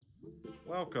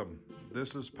Welcome.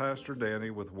 This is Pastor Danny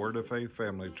with Word of Faith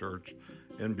Family Church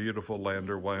in beautiful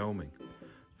Lander, Wyoming.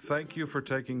 Thank you for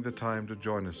taking the time to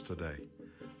join us today.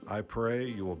 I pray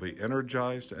you will be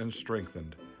energized and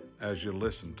strengthened as you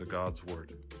listen to God's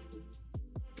Word.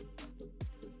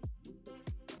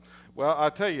 Well, I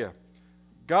tell you,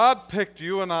 God picked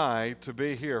you and I to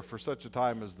be here for such a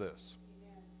time as this.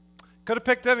 Could have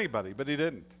picked anybody, but He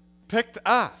didn't. Picked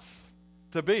us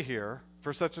to be here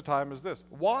for such a time as this.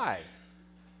 Why?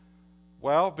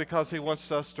 Well, because He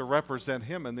wants us to represent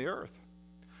Him in the earth.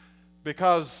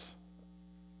 Because,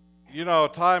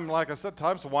 time, like I said,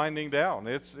 time's winding down.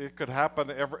 It could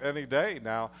happen any day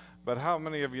now. But how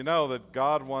many of you know that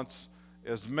God wants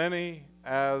as many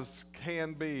as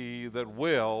can be that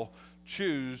will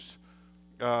choose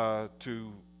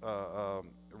to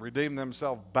redeem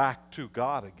themselves back to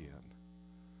God again?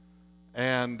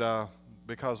 And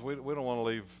because we don't want to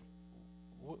leave,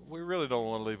 we really don't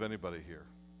want to leave anybody here.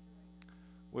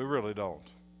 We really don't.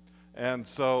 And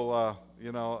so,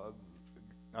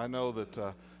 I know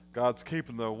that God's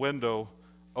keeping the window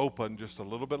open just a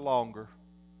little bit longer.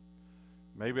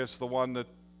 Maybe it's the one that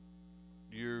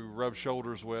you rub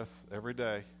shoulders with every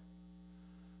day.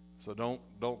 So don't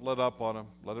let up on them.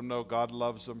 Let them know God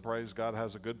loves them. Praise God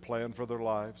has a good plan for their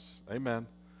lives. Amen.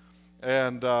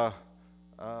 And,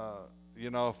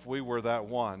 if we were that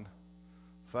one,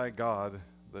 thank God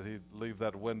that He'd leave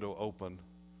that window open,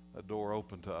 that door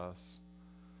open to us.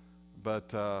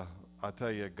 But I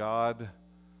tell you, God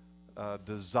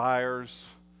desires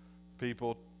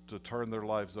people to turn their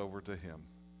lives over to Him.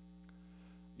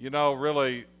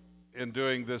 Really, in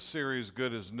doing this series,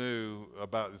 Good is New,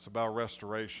 it's about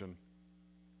restoration.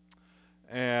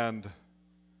 And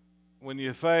when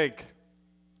you think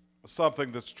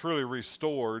something that's truly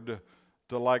restored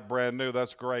to like brand new,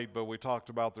 that's great, but we talked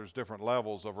about there's different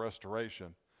levels of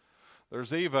restoration.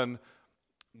 There's even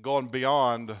going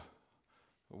beyond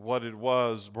what it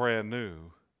was brand new.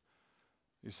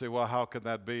 You say, well, how can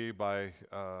that be? By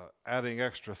adding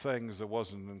extra things that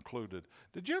wasn't included.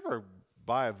 Did you ever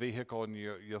buy a vehicle and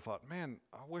you thought, man,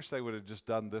 I wish they would have just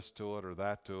done this to it or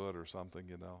that to it or something,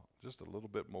 just a little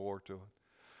bit more to it?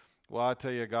 Well, I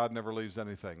tell you, God never leaves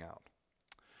anything out.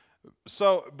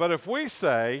 So, but if we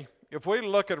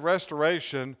look at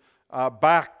restoration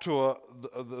back to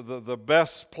the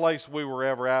best place we were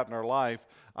ever at in our life,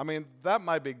 I mean, that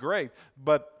might be great,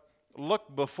 but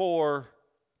look before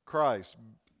Christ,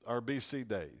 our BC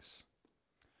days.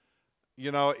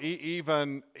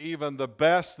 Even the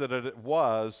best that it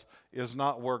was is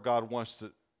not where God wants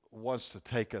to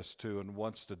take us to and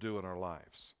wants to do in our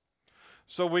lives.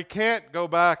 So we can't go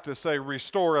back to say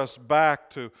restore us back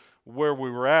to where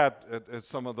we were at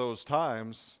some of those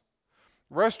times.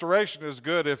 Restoration is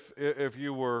good if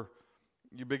you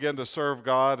begin to serve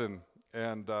God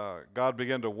and God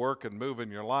began to work and move in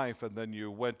your life, and then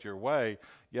you went your way.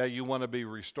 Yeah, you want to be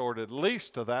restored at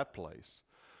least to that place.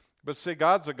 But see,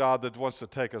 God's a God that wants to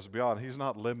take us beyond. He's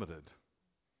not limited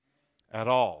at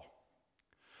all.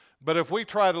 But if we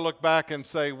try to look back and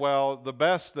say, well, the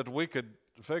best that we could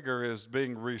figure is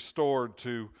being restored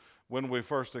to when we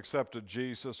first accepted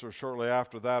Jesus or shortly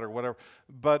after that or whatever,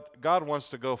 but God wants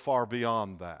to go far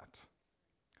beyond that.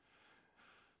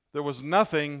 There was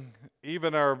nothing,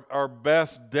 even our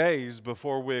best days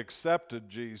before we accepted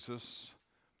Jesus,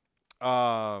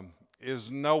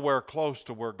 is nowhere close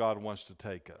to where God wants to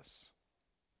take us.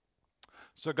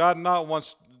 So God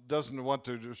doesn't want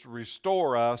to just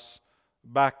restore us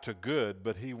back to good,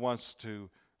 but He wants to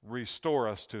restore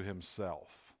us to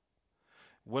Himself.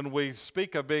 When we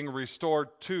speak of being restored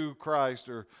to Christ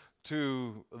or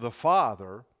to the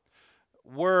Father,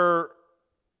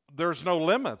 there's no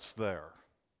limits there.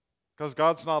 Because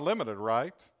God's not limited,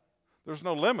 right? There's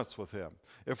no limits with Him.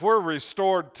 If we're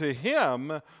restored to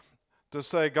Him, to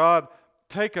say, God,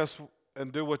 take us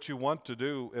and do what you want to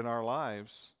do in our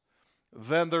lives,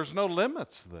 then there's no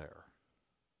limits there.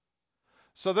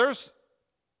 So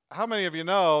how many of you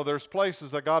know there's places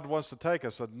that God wants to take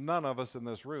us that none of us in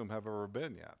this room have ever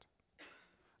been yet?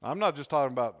 I'm not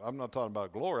talking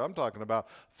about glory. I'm talking about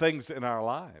things in our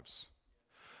lives.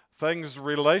 Things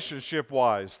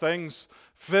relationship-wise, things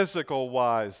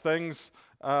physical-wise, things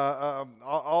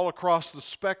all across the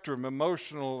spectrum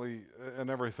emotionally and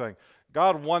everything.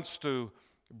 God wants to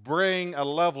bring a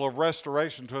level of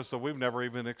restoration to us that we've never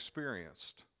even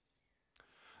experienced.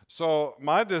 So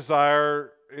my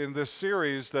desire in this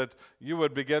series that you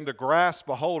would begin to grasp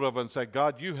a hold of and say,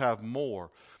 God, you have more.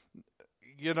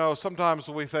 Sometimes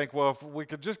we think, well, if we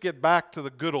could just get back to the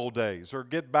good old days or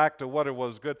get back to what it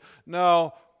was good.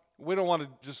 No, we don't want to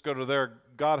just go to there.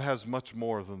 God has much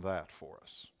more than that for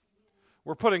us.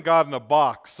 We're putting God in a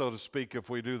box, so to speak, if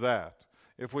we do that.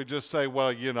 If we just say,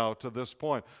 well, to this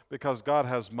point, because God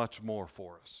has much more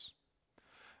for us.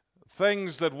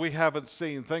 Things that we haven't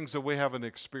seen, things that we haven't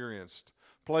experienced,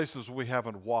 places we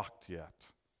haven't walked yet.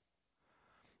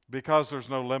 Because there's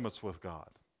no limits with God.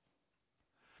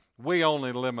 We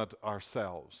only limit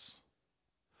ourselves.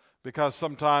 Because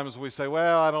sometimes we say,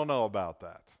 well, I don't know about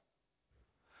that.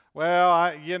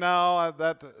 Well,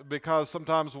 because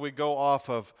sometimes we go off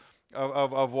of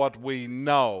what we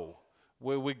know.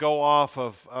 We go off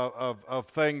of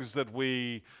things that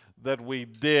we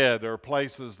did, or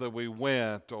places that we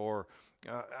went, or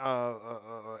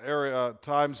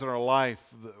times in our life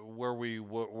where we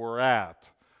were at.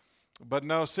 But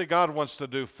no, see, God wants to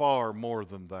do far more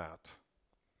than that.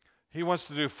 He wants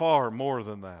to do far more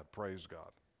than that, praise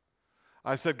God.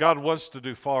 I said God wants to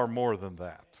do far more than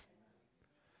that.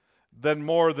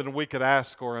 More than we could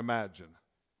ask or imagine.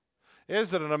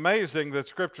 Isn't it amazing that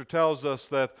Scripture tells us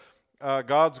that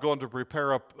God's going to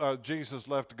prepare Jesus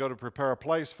left to go to prepare a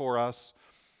place for us,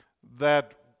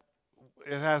 that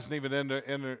it hasn't even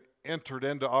entered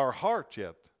into our heart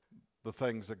yet, the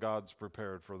things that God's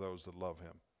prepared for those that love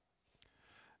Him.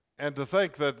 And to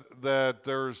think that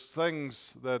there's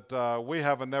things that we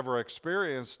haven't never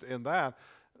experienced in that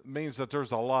means that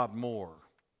there's a lot more.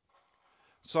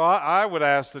 So I would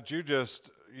ask that you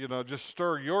just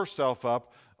stir yourself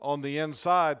up on the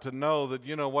inside to know that,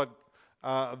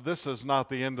 this is not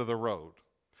the end of the road.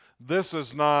 This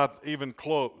is not even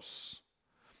close.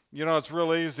 It's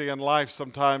real easy in life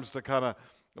sometimes to kind of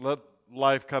let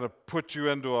life kind of put you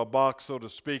into a box, so to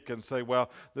speak, and say,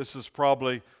 well, this is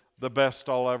probably the best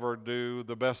I'll ever do,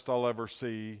 the best I'll ever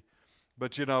see.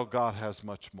 But God has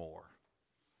much more.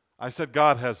 I said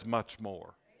God has much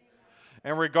more.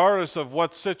 And regardless of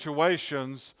what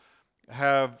situations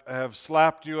have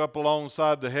slapped you up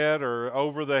alongside the head or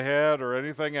over the head or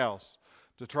anything else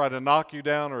to try to knock you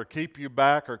down or keep you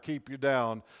back or keep you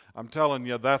down, I'm telling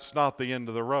you, that's not the end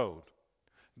of the road.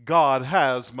 God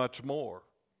has much more.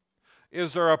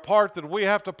 Is there a part that we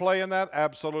have to play in that?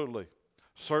 Absolutely.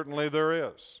 Certainly there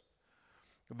is.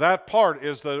 That part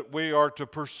is that we are to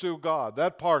pursue God.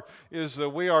 That part is that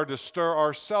we are to stir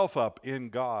ourselves up in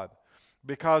God,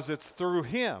 because it's through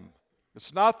Him.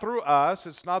 It's not through us.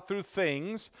 It's not through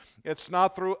things. It's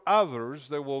not through others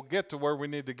that we'll get to where we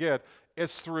need to get.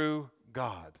 It's through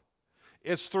God.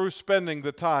 It's through spending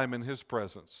the time in His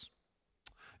presence.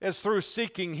 It's through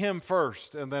seeking Him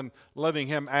first and then letting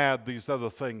Him add these other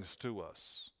things to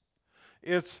us.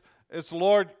 It's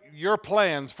Lord, your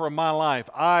plans for my life.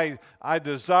 I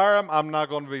desire them. I'm not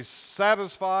going to be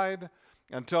satisfied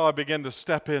until I begin to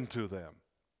step into them.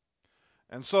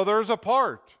 And so there's a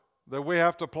part that we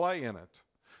have to play in it.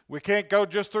 We can't go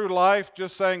just through life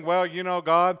just saying, well,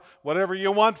 God, whatever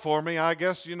you want for me, I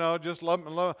guess, just let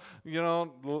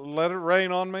it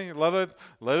rain on me, let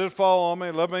it fall on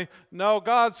me, No,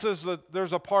 God says that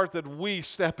there's a part that we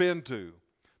step into,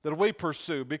 that we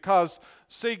pursue, because,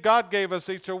 see, God gave us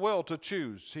each a will to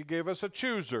choose. He gave us a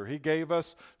chooser. He gave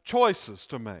us choices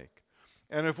to make.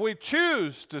 And if we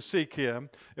choose to seek Him,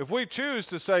 if we choose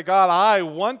to say, God, I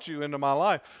want you into my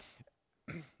life,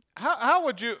 how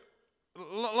would you,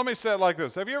 let me say it like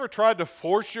this. Have you ever tried to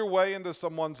force your way into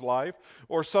someone's life,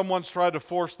 or someone's tried to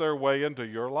force their way into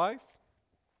your life?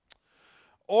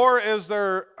 Or is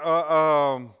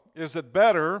it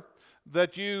better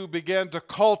that you begin to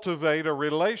cultivate a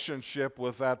relationship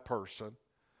with that person,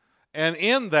 and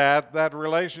in that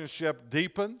relationship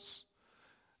deepens?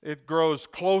 It grows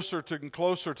closer and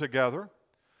closer together.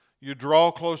 You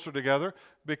draw closer together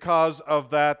because of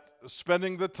that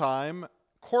spending the time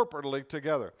corporately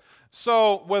together.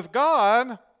 So with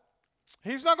God,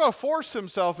 He's not going to force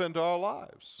Himself into our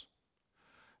lives.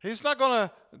 He's not going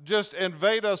to just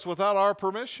invade us without our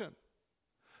permission.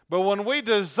 But when we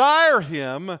desire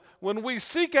Him, when we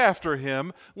seek after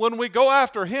Him, when we go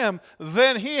after Him,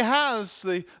 then He has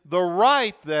the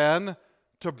right then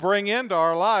to bring into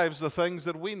our lives the things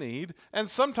that we need, and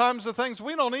sometimes the things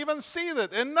we don't even see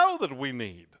that and know that we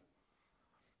need.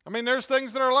 I mean, there's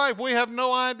things in our life we have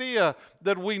no idea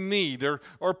that we need, or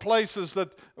places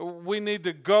that we need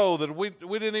to go that we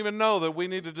didn't even know that we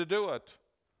needed to do it.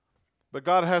 But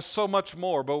God has so much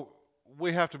more, but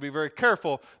we have to be very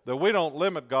careful that we don't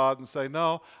limit God and say,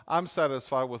 no, I'm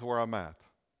satisfied with where I'm at.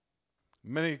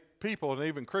 Many people, and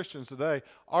even Christians today,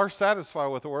 are satisfied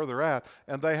with where they're at,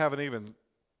 and they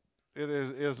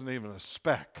isn't even a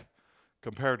speck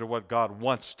compared to what God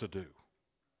wants to do.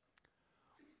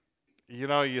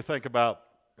 You think about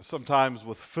sometimes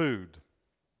with food,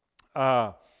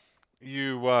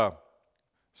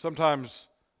 sometimes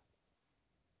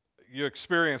you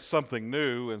experience something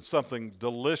new and something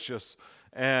delicious,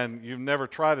 and you've never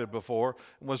tried it before,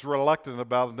 and was reluctant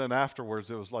about it, and then afterwards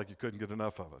it was like you couldn't get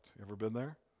enough of it. You ever been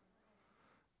there?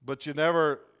 But you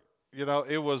never,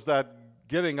 it was that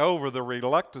getting over the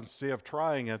reluctancy of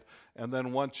trying it, and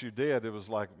then once you did, it was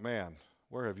like, man,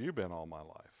 where have you been all my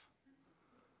life?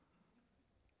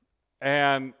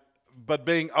 But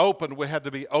being open, we had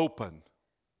to be open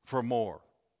for more.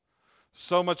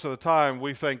 So much of the time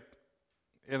we think,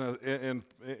 in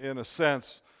a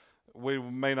sense, we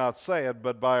may not say it,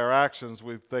 but by our actions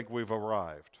we think we've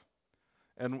arrived.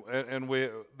 And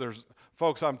there's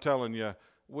folks, I'm telling you,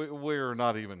 we're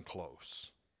not even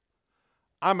close.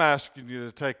 I'm asking you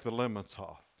to take the limits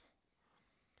off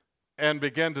and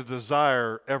begin to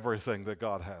desire everything that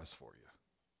God has for you.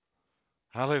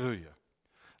 Hallelujah.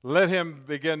 Let Him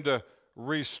begin to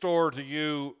restore to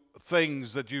you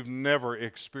things that you've never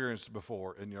experienced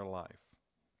before in your life.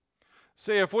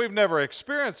 See, if we've never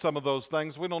experienced some of those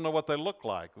things, we don't know what they look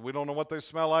like. We don't know what they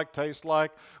smell like, taste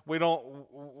like.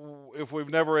 If we've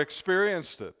never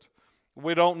experienced it,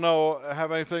 we don't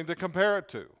have anything to compare it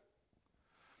to.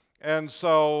 And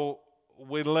so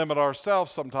we limit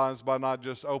ourselves sometimes by not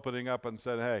just opening up and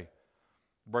saying, hey,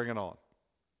 bring it on.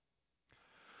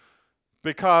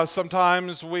 Because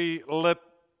sometimes we let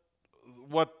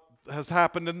what has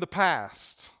happened in the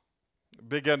past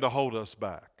begin to hold us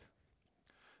back.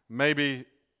 Maybe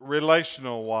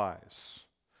relational-wise.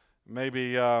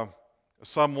 Maybe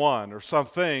someone or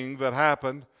something that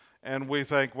happened, and we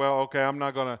think, well, okay, I'm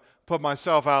not going to put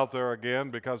myself out there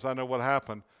again because I know what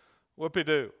happened.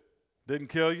 Whoopie-doo. Didn't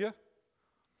kill you.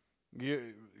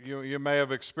 You may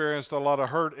have experienced a lot of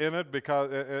hurt in it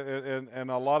because, and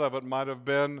a lot of it might have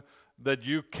been that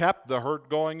you kept the hurt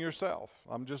going yourself.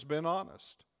 I'm just being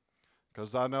honest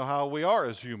because I know how we are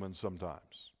as humans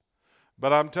sometimes.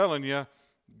 But I'm telling you,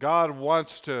 God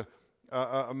wants to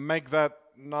make that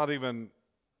not even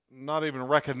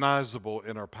recognizable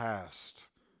in our past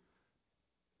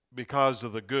because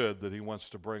of the good that He wants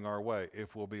to bring our way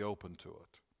if we'll be open to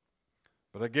it.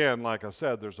 But again, like I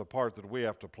said, there's a part that we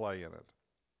have to play in it.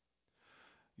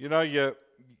 You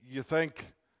think,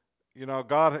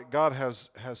 God has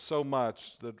so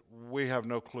much that we have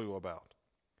no clue about.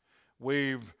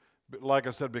 Like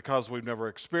I said, because we've never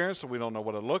experienced it, we don't know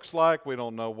what it looks like. We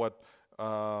don't know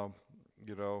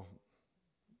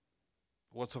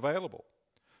what's available.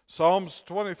 Psalms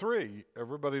 23,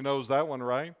 everybody knows that one,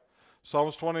 right?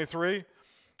 Psalms 23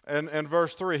 and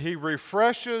verse 3, He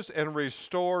refreshes and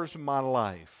restores my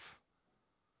life.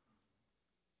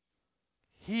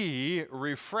 He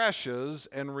refreshes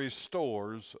and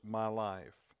restores my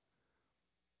life.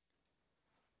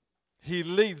 He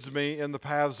leads me in the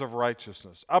paths of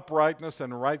righteousness, uprightness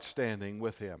and right standing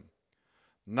with Him.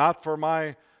 Not for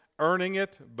my earning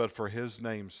it, but for His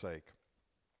name's sake.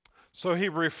 So He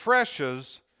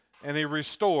refreshes and He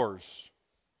restores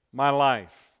my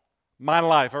life. My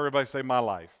life. Everybody say my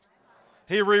life.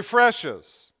 He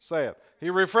refreshes. Say it.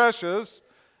 He refreshes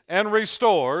and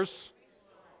restores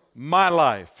my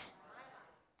life.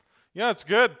 It's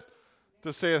good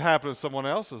to see it happen in someone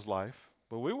else's life,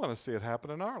 but we want to see it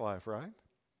happen in our life, right?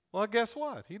 Well, guess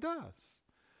what? He does.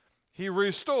 He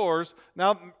restores.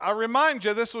 Now, I remind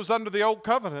you, this was under the Old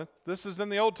Covenant. This is in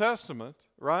the Old Testament,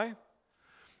 right?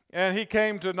 And He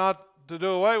came not to do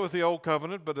away with the Old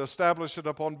Covenant, but establish it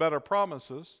upon better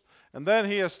promises. And then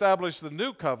He established the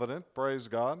New Covenant, praise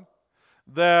God,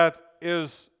 that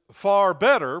is far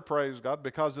better, praise God,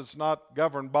 because it's not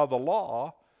governed by the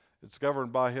law. It's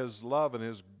governed by His love and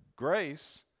His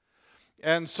grace.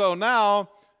 And so now,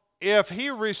 if He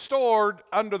restored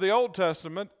under the Old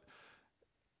Testament,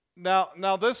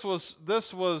 now this was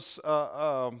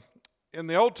in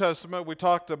the Old Testament, we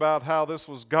talked about how this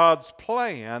was God's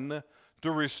plan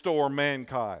to restore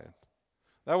mankind.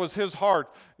 That was His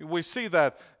heart. We see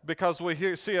that because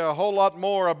we see a whole lot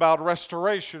more about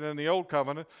restoration in the Old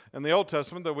Covenant, in the Old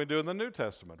Testament, than we do in the New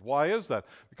Testament. Why is that?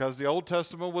 Because the Old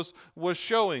Testament was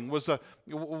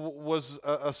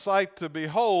a sight to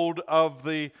behold of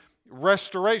the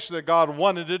restoration that God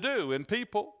wanted to do in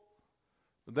people.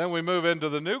 But then we move into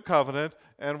the New Covenant,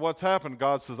 and what's happened?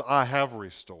 God says, I have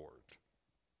restored.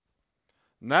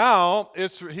 Now,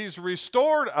 He's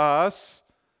restored us,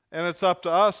 and it's up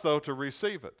to us, though, to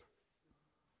receive it.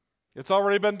 It's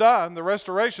already been done. The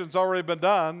restoration's already been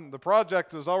done. The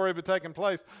project has already been taking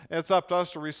place, and it's up to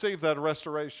us to receive that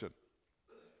restoration.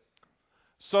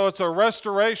 So it's a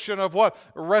restoration of what?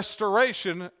 A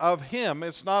restoration of Him.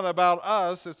 It's not about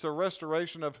us. It's a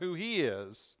restoration of who He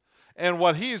is and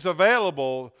what He's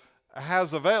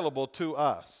has available to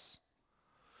us.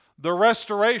 The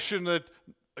restoration that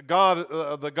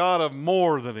the God of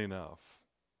more than enough.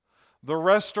 The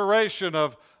restoration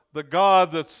of the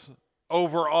God that's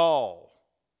over all.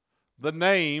 The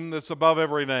name that's above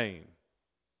every name.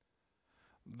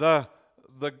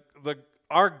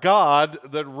 Our God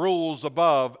that rules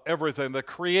above everything, that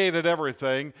created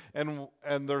everything, and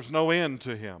there's no end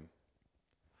to him.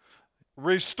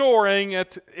 Restoring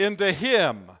it into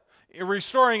him.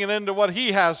 Restoring it into what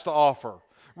he has to offer.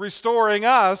 Restoring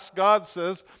us, God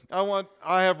says,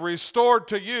 I have restored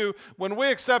to you. When we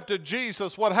accepted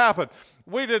Jesus, what happened?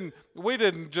 We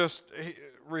didn't just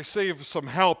receive some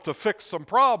help to fix some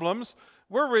problems.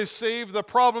 We received the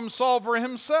problem solver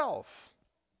himself.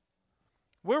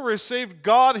 We received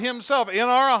God himself in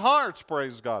our hearts,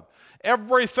 praise God.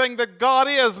 Everything that God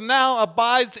is now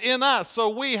abides in us. So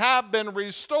we have been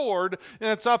restored,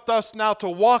 and it's up to us now to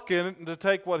walk in it and to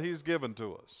take what he's given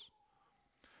to us.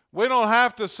 We don't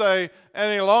have to say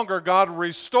any longer, God,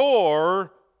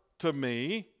 restore to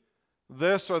me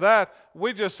this or that.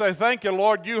 We just say, thank you,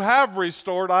 Lord, you have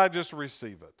restored. I just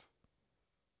receive it.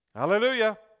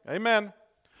 Hallelujah. Amen.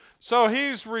 So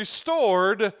he's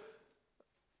restored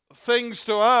things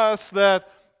to us that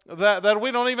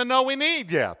we don't even know we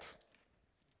need yet.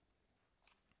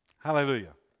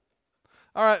 Hallelujah.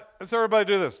 All right, let's everybody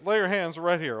do this. Lay your hands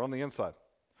right here on the inside.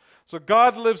 So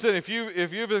God lives in, if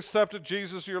you've accepted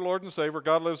Jesus, your Lord and Savior,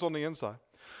 God lives on the inside.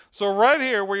 So right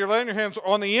here where you're laying your hands,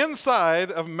 on the inside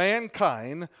of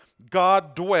mankind,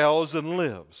 God dwells and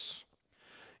lives.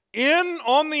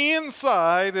 On the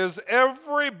inside is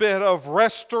every bit of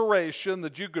restoration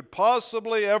that you could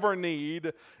possibly ever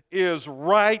need is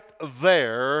right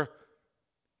there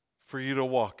for you to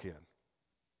walk in.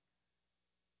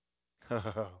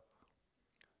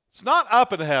 It's not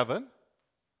up in heaven.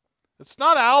 It's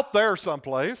not out there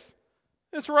someplace.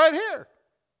 It's right here.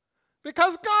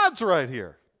 Because God's right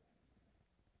here.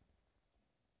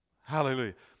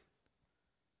 Hallelujah.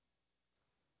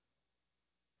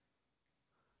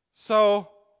 So,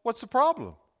 what's the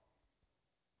problem?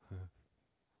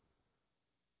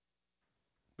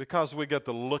 Because we get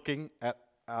to looking at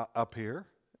up here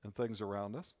and things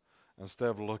around us instead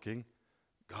of looking,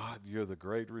 God, you're the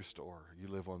great restorer. You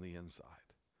live on the inside.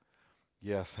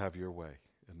 Yes, have your way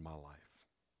in my life.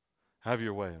 Have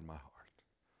your way in my heart.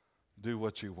 Do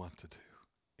what you want to do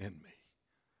in me.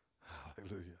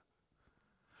 Hallelujah.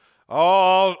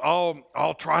 Oh,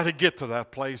 I'll try to get to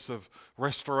that place of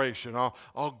restoration.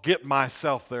 I'll get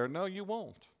myself there. No, you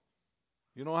won't.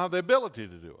 You don't have the ability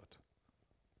to do it.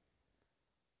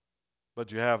 But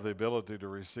you have the ability to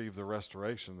receive the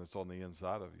restoration that's on the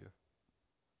inside of you.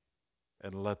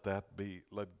 And let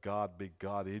God be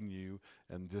God in you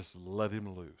and just let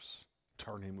him loose.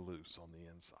 Turn him loose on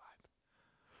the inside.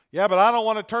 Yeah, but I don't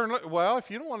want to turn loose. Well, if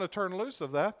you don't want to turn loose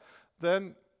of that,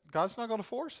 then God's not going to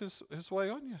force his way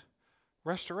on you.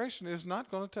 Restoration is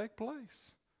not going to take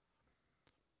place.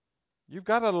 You've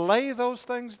got to lay those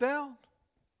things down.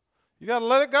 You got to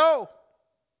let it go.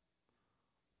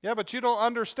 Yeah, but you don't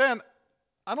understand.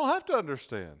 I don't have to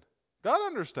understand. God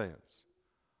understands.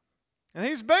 And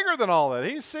he's bigger than all that.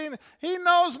 He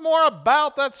knows more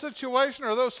about that situation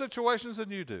or those situations than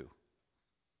you do.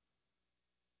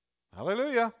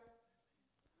 Hallelujah.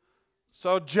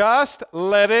 So just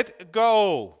let it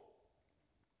go.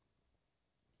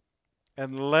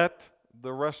 And let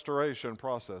the restoration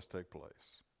process take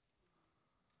place.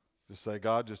 Just say,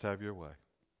 God, just have your way.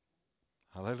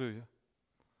 Hallelujah.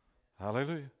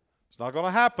 Hallelujah. It's not going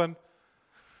to happen.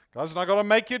 God's not going to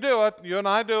make you do it. You and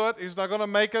I do it. He's not going to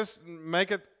make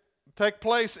it take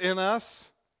place in us.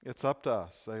 It's up to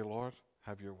us. Say, Lord,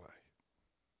 have your way.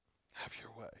 Have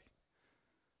your way.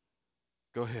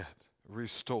 Go ahead.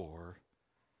 Restore.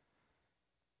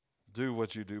 Do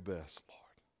what you do best, Lord.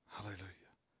 Hallelujah.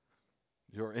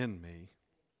 You're in me.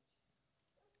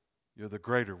 You're the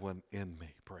greater one in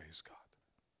me. Praise God.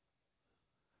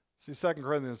 See, 2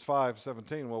 Corinthians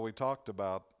 5:17, what we talked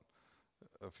about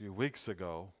a few weeks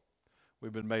ago,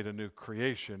 we've been made a new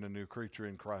creation, a new creature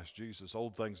in Christ Jesus.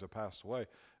 Old things have passed away.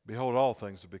 Behold, all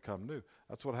things have become new.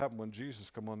 That's what happened when Jesus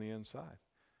came on the inside.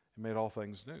 He made all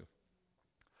things new.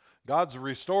 God's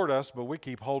restored us, but we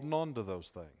keep holding on to those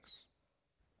things.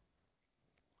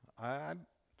 I'm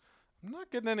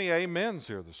not getting any amens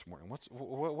here this morning.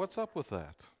 What's up with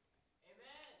that?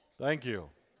 Amen. Thank you.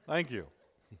 Thank you.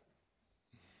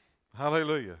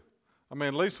 Hallelujah. I mean,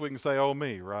 at least we can say, oh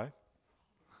me, right?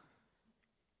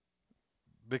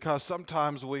 Because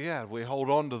sometimes we hold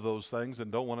on to those things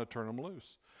and don't want to turn them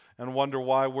loose and wonder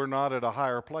why we're not at a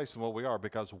higher place than what we are,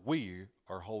 because we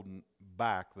are holding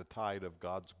back the tide of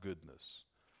God's goodness.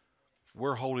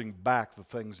 We're holding back the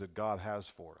things that God has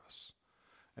for us.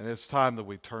 And it's time that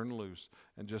we turn loose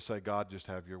and just say, God, just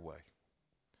have your way.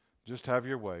 Just have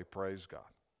your way. Praise God.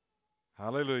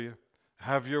 Hallelujah.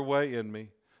 Have your way in me.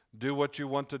 Do what you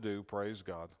want to do. Praise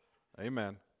God.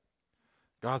 Amen.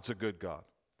 God's a good God.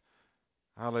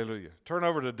 Hallelujah. Turn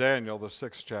over to Daniel, the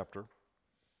 6th chapter.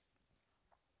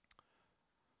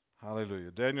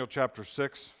 Hallelujah. Daniel chapter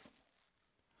 6.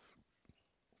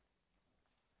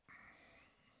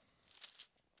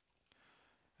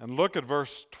 And look at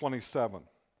verse 27.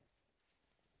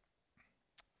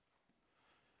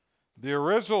 The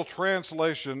original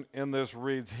translation in this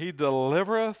reads, He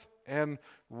delivereth and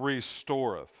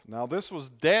restoreth. Now this was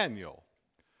Daniel.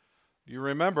 You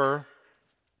remember,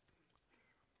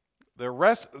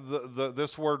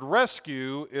 this word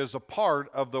rescue is a part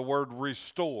of the word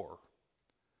restore.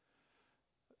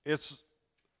 It's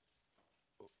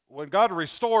when God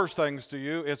restores things to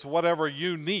you, it's whatever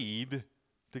you need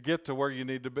to get to where you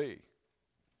need to be.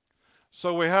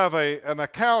 So we have an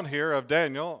account here of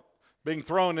Daniel being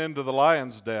thrown into the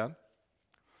lion's den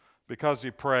because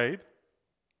he prayed,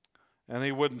 and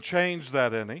he wouldn't change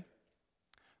that any.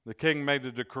 The king made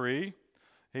a decree.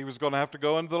 He was going to have to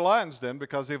go into the lion's den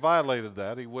because he violated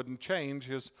that. He wouldn't change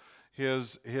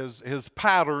his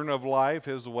pattern of life,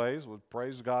 his ways. Well,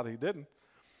 praise God, he didn't.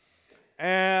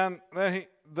 And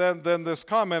then this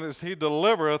comment is, He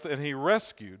delivereth and He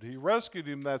rescued. He rescued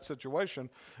him in that situation,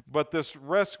 but this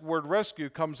word rescue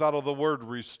comes out of the word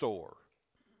restore.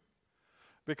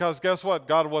 Because guess what?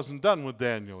 God wasn't done with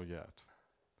Daniel yet.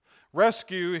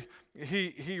 Rescue,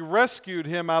 he rescued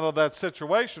him out of that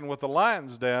situation with the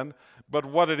lion's den, but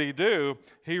what did he do?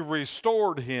 He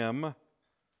restored him.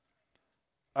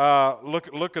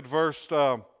 Look at verse,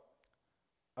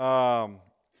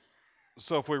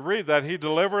 so if we read that, He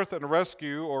delivereth and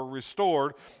rescue or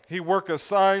restored, He worketh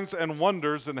signs and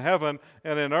wonders in heaven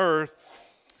and in earth,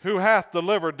 who hath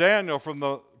delivered Daniel from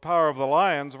the power of the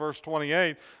lions, verse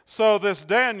 28. So this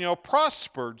Daniel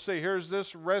prospered. See, here's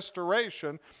this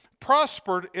restoration.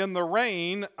 Prospered in the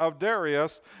reign of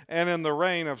Darius and in the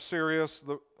reign of Cyrus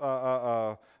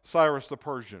the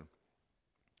Persian.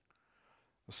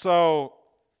 So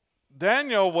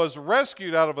Daniel was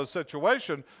rescued out of a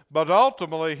situation, but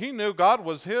ultimately he knew God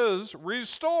was his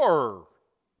restorer.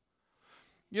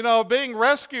 You know, being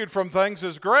rescued from things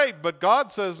is great, but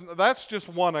God says that's just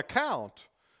one account.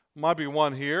 Might be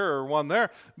one here or one there,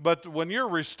 but when you're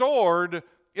restored,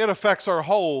 it affects our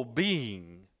whole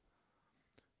being.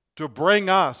 It brings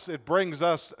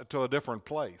us to a different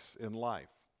place in life.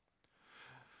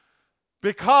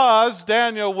 Because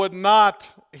Daniel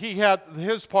he had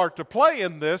his part to play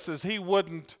in this, is he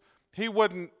wouldn't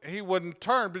turn,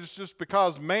 but it's just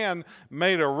because man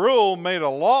made a rule, made a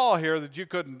law here that you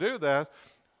couldn't do that.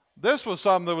 This was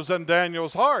something that was in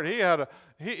Daniel's heart.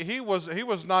 He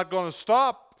was not going to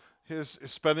stop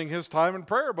spending his time in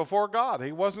prayer before God.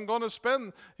 He wasn't going to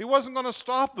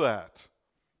stop that.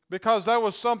 Because that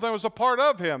was something that was a part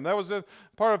of him. That was a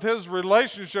part of his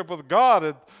relationship with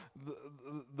God,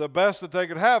 the best that they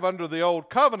could have under the old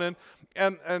covenant.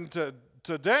 And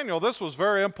to Daniel, this was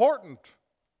very important.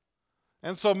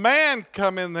 And so man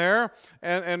come in there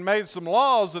and made some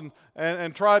laws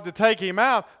and tried to take him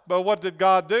out. But what did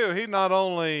God do? He not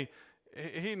only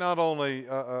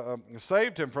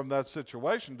saved him from that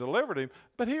situation, delivered him,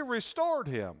 but He restored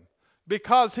him.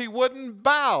 Because he wouldn't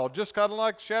bow, just kind of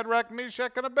like Shadrach,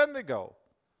 Meshach, and Abednego.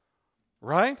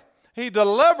 Right? He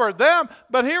delivered them,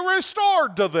 but He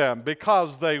restored to them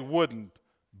because they wouldn't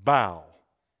bow.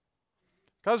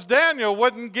 Because Daniel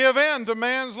wouldn't give in to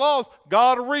man's laws.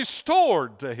 God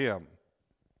restored to him.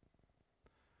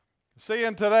 See,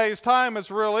 in today's time,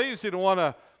 it's real easy to want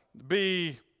to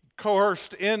be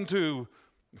coerced into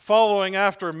following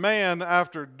after man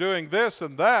after doing this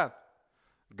and that.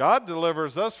 God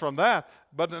delivers us from that,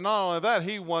 but not only that,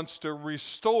 He wants to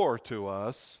restore to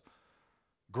us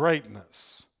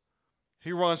greatness.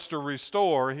 He wants to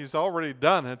restore. He's already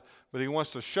done it, but He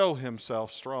wants to show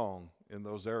Himself strong in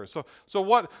those areas.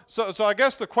 So I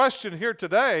guess the question here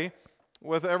today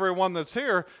with everyone that's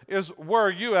here is, where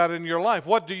are you at in your life?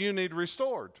 What do you need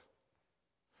restored?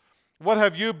 What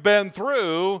have you been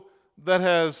through that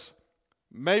has,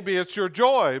 maybe it's your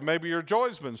joy, maybe your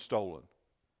joy's been stolen.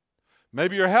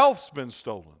 Maybe your health's been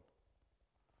stolen.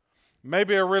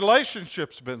 Maybe a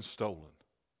relationship's been stolen.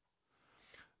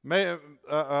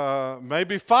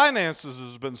 Maybe finances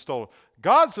has been stolen.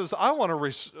 God says, I want to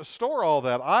restore all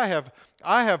that. I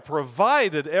have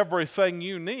provided everything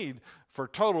you need for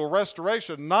total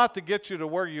restoration, not to get you to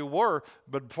where you were,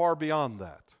 but far beyond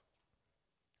that.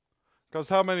 Because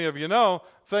how many of you know,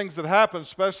 things that happen,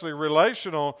 especially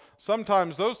relational,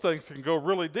 sometimes those things can go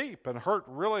really deep and hurt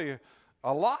really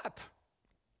a lot.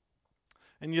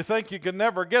 And you think you can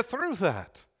never get through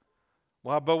that.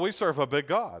 Well, but we serve a big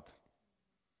God.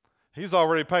 He's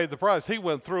already paid the price. He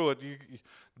went through it. You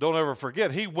don't ever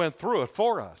forget, he went through it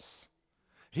for us.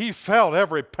 He felt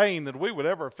every pain that we would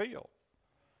ever feel.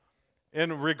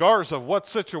 In regards of what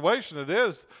situation it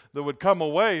is that would come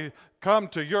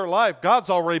to your life, God's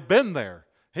already been there.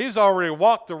 He's already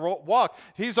walked the walk.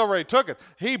 He's already took it.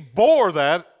 He bore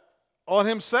that on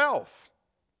himself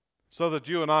so that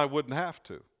you and I wouldn't have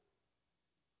to.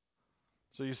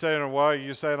 So you saying, why are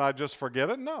you saying I just forget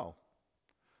it? No.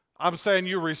 I'm saying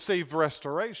you received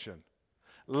restoration.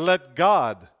 Let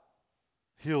God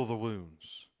heal the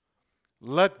wounds.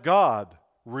 Let God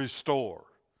restore.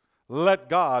 Let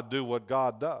God do what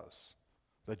God does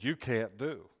that you can't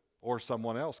do or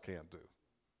someone else can't do.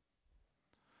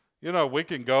 You know, we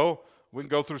can go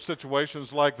through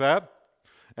situations like that,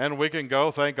 and we can go,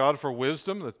 thank God for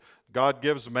wisdom that God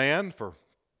gives man for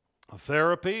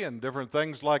therapy and different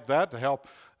things like that to help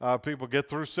people get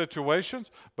through situations.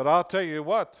 But I'll tell you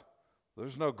what,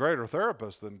 there's no greater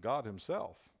therapist than God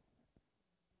himself,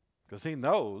 because he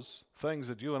knows things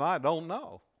that you and I don't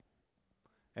know.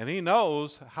 And he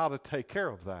knows how to take care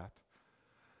of that.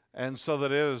 And so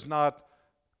that it is not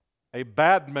a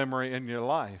bad memory in your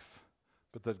life,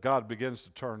 but that God begins to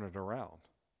turn it around.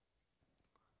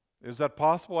 Is that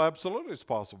possible? Absolutely it's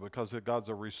possible, because God's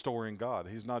a restoring God.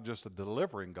 He's not just a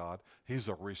delivering God, he's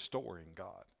a restoring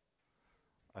God.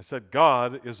 I said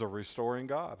God is a restoring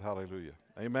God. Hallelujah.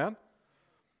 Amen?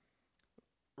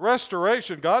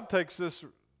 Restoration, God takes this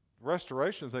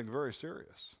restoration thing very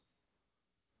serious.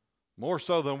 More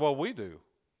so than what we do.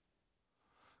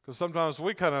 Because sometimes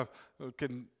we kind of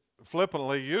can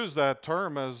flippantly use that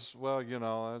term as, well, you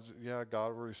know, yeah, God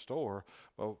will restore.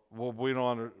 Well, we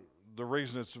don't the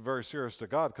reason it's very serious to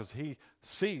God, because he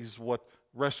sees what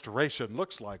restoration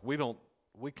looks like.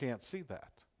 We can't see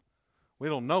that. We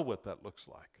don't know what that looks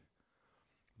like.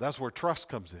 That's where trust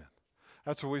comes in.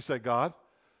 That's where we say, God,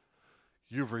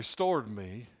 you've restored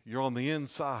me. You're on the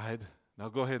inside. Now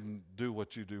go ahead and do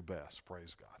what you do best.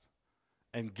 Praise God.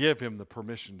 And give him the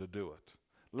permission to do it.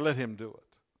 Let him do it.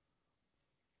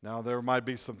 Now, there might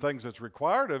be some things that's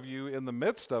required of you in the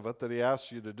midst of it that he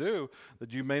asks you to do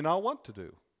that you may not want to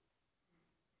do.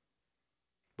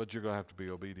 But you're going to have to be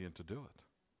obedient to do it.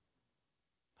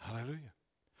 Hallelujah.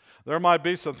 There might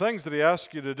be some things that he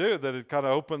asks you to do that it kind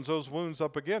of opens those wounds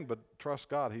up again, but trust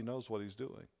God, he knows what he's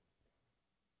doing.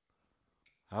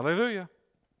 Hallelujah.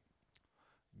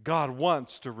 God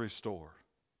wants to restore.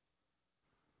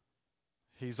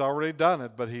 He's already done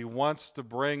it, but he wants to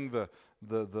bring the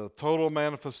total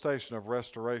manifestation of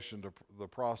restoration to the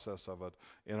process of it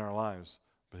in our lives,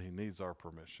 but he needs our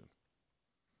permission.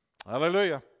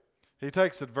 Hallelujah. He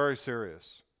takes it very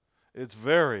serious. It's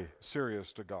very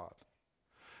serious to God.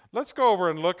 Let's go over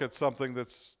and look at something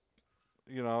that's,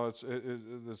 you know,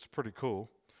 it's pretty cool.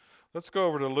 Let's go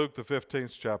over to Luke, the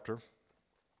 15th chapter.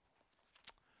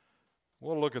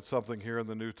 We'll look at something here in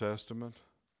the New Testament.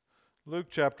 Luke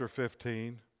chapter 15.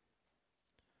 You've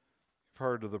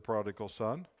heard of the prodigal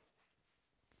son.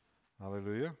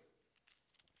 Hallelujah.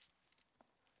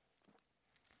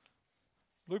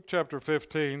 Luke chapter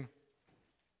 15.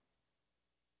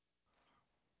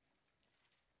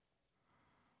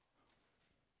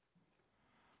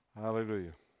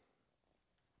 Hallelujah.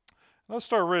 Let's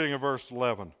start reading at verse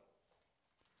 11.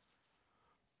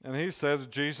 And he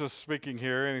said, Jesus speaking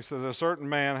here, and he says, a certain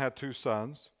man had 2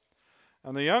 sons.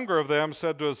 And the younger of them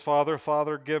said to his father,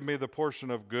 Father, give me the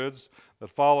portion of goods that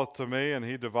falleth to me. And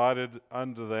he divided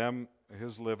unto them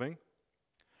his living.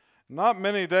 Not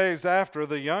many days after,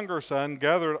 the younger son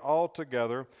gathered all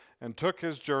together and took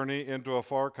his journey into a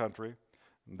far country,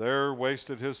 and there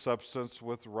wasted his substance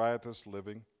with riotous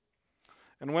living.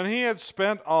 And when he had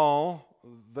spent all,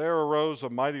 there arose a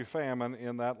mighty famine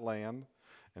in that land,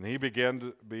 and he began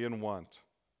to be in want.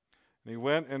 And he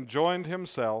went and joined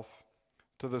himself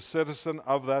to the citizen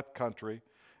of that country,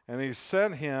 and he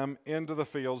sent him into the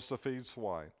fields to feed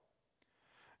swine.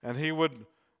 And he would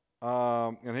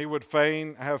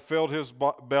fain have filled his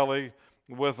belly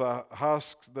with a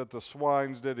husk that the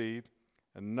swines did eat,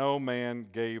 and no man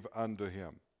gave unto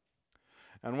him.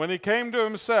 And when he came to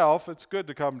himself, it's good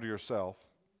to come to yourself.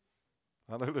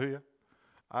 Hallelujah.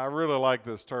 I really like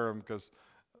this term, because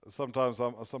sometimes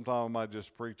I might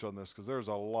just preach on this, because there's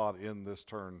a lot in this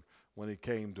term, when he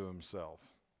came to himself.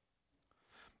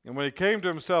 And when he came to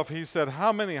himself, he said,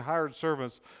 how many hired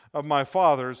servants of my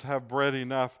father's have bread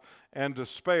enough and to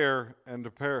spare, and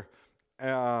to pair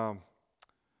of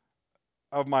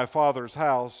my father's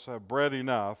house have bread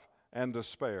enough and to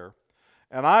spare,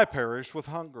 and I perish with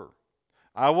hunger.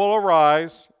 I will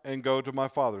arise and go to my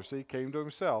father. See, he came to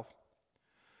himself.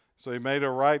 So he made a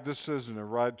right decision, a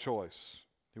right choice.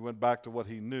 He went back to what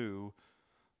he knew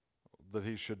that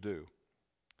he should do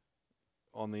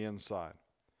on the inside.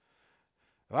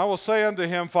 And I will say unto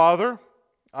him, Father,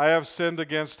 I have sinned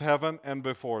against heaven and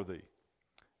before thee,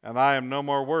 and I am no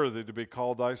more worthy to be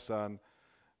called thy son.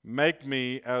 Make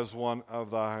me as one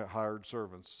of thy hired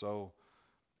servants. So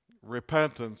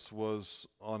repentance was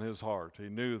on his heart. He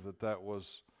knew that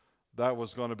was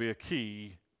going to be a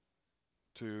key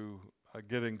to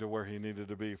getting to where he needed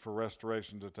to be for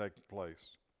restoration to take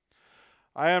place.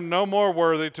 I am no more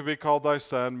worthy to be called thy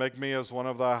son. Make me as one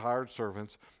of thy hired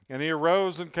servants. And he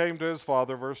arose and came to his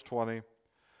father, verse 20.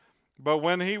 But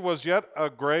when he was yet a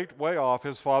great way off,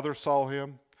 his father saw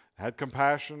him, had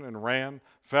compassion, and ran,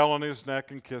 fell on his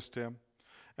neck, and kissed him.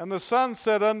 And the son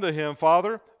said unto him,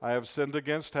 Father, I have sinned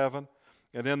against heaven,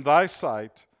 and in thy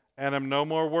sight, and am no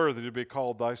more worthy to be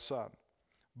called thy son.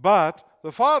 But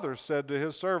the father said to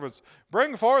his servants,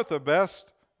 Bring forth the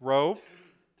best robe,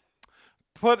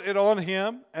 put it on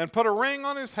him, and put a ring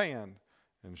on his hand,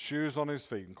 and shoes on his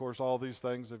feet. And of course, all these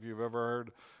things, if you've ever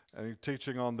heard any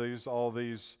teaching on these, all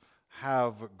these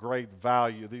have great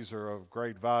value. These are of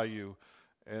great value,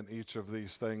 and each of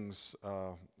these things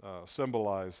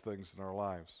symbolize things in our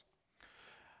lives.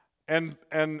 And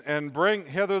bring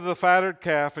hither the fatted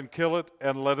calf, and kill it,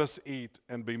 and let us eat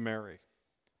and be merry.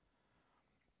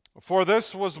 For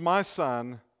this my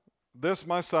son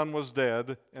was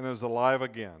dead, and is alive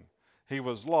again. He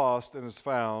was lost, and is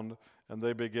found, and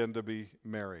they begin to be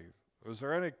merry. Was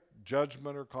there any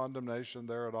judgment or condemnation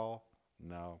there at all?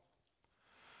 No.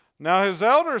 Now his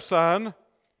elder son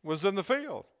was in the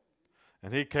field,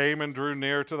 and he came and drew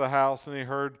near to the house, and he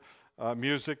heard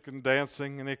music and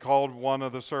dancing, and he called one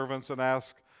of the servants and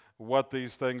asked what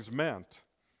these things meant.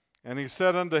 And he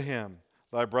said unto him,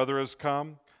 Thy brother is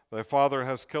come, thy father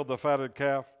has killed the fatted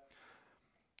calf,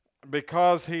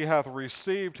 because he hath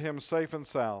received him safe and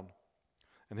sound.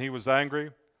 And he was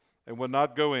angry and would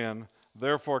not go in.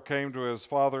 Therefore came his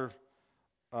father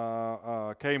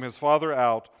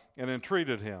out and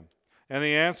entreated him. And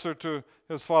he answered to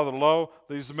his father, Lo,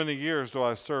 these many years do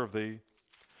I serve thee,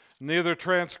 neither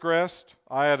transgressed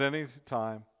I at any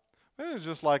time. It's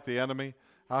just like the enemy,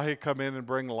 how he come in and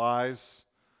bring lies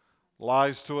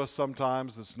to us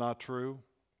sometimes that's not true,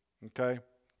 okay?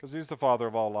 Because he's the father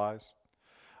of all lies.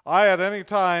 I at any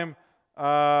time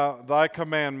thy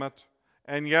commandment,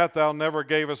 and yet thou never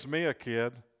gavest me a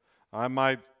kid, I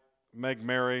might make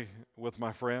merry with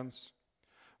my friends.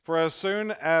 For as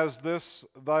soon as this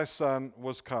thy son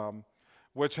was come,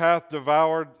 which hath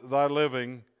devoured thy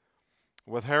living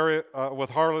with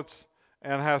harlots,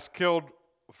 and hast killed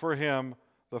for him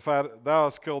thou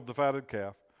hast killed the fatted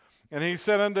calf. And he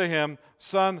said unto him,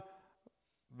 Son,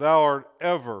 thou art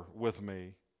ever with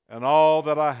me, and all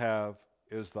that I have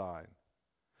is thine.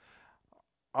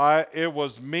 It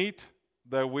was meet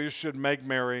that we should make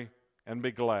merry and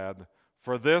be glad.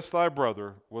 For this thy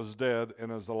brother was dead and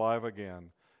is alive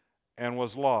again, and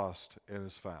was lost and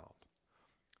is found.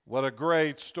 What a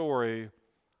great story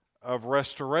of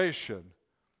restoration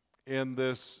in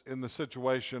the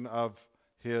situation of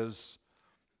his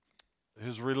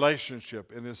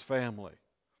relationship in his family.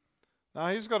 Now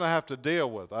he's going to have to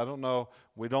deal with. I don't know.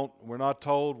 We're not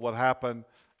told what happened.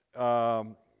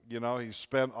 He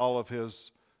spent all of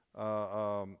his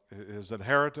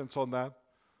inheritance on that.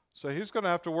 So he's going to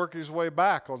have to work his way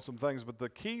back on some things. But the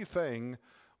key thing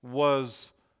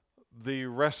was the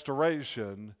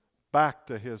restoration back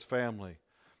to his family,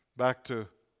 back to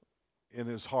in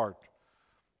his heart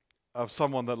of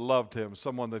someone that loved him,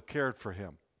 someone that cared for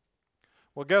him.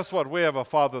 Well, guess what? We have a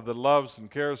Father that loves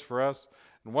and cares for us.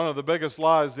 And one of the biggest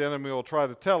lies the enemy will try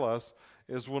to tell us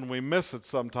is when we miss it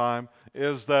sometime,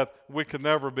 is that we can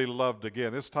never be loved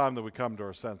again. It's time that we come to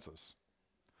our senses.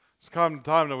 It's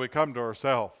time that we come to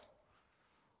ourselves,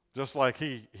 just like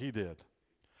he did.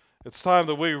 It's time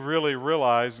that we really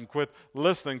realize and quit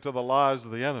listening to the lies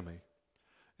of the enemy.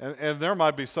 And there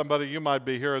might be somebody, you might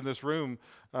be here in this room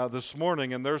this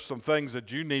morning, and there's some things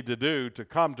that you need to do to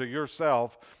come to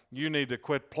yourself. You need to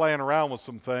quit playing around with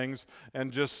some things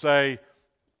and just say,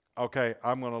 okay,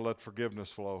 I'm going to let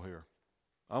forgiveness flow here.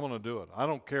 I'm going to do it. I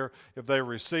don't care if they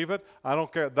receive it. I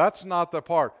don't care. That's not the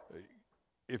part.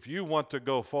 If you want to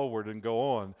go forward and go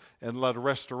on and let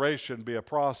restoration be a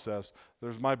process,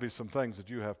 there might be some things that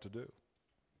you have to do.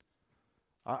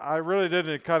 I really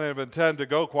didn't kind of intend to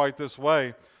go quite this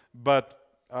way, but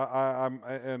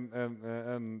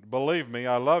and believe me,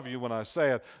 I love you when I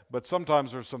say it, but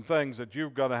sometimes there's some things that you're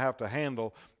going to have to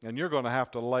handle and you're going to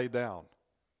have to lay down.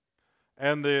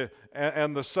 And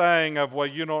the saying of, well,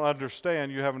 you don't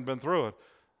understand, you haven't been through it,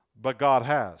 but God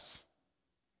has.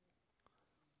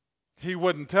 He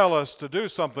wouldn't tell us to do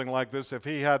something like this if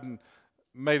He hadn't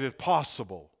made it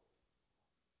possible.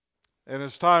 And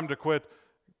it's time to quit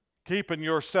keeping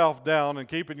yourself down and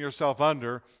keeping yourself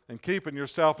under and keeping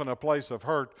yourself in a place of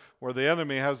hurt where the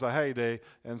enemy has a heyday,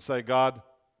 and say, God,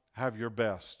 have your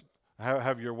best.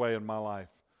 Have your way in my life.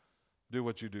 Do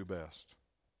what you do best.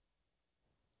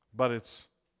 But it's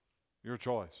your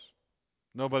choice.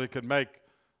 Nobody could make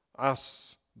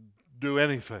us do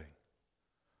anything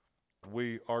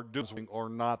we are doing or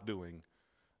not doing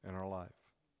in our life.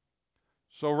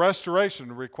 So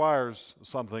restoration requires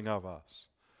something of us.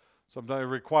 Sometimes it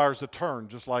requires a turn,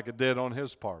 just like it did on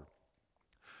His part.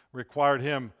 Required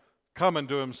Him coming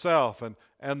to Himself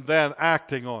and then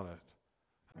acting on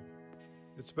it.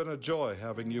 It's been a joy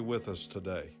having you with us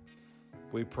today.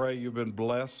 We pray you've been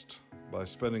blessed by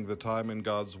spending the time in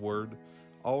God's Word.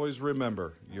 Always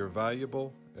remember, you're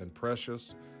valuable and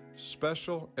precious,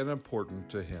 special and important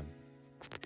to Him.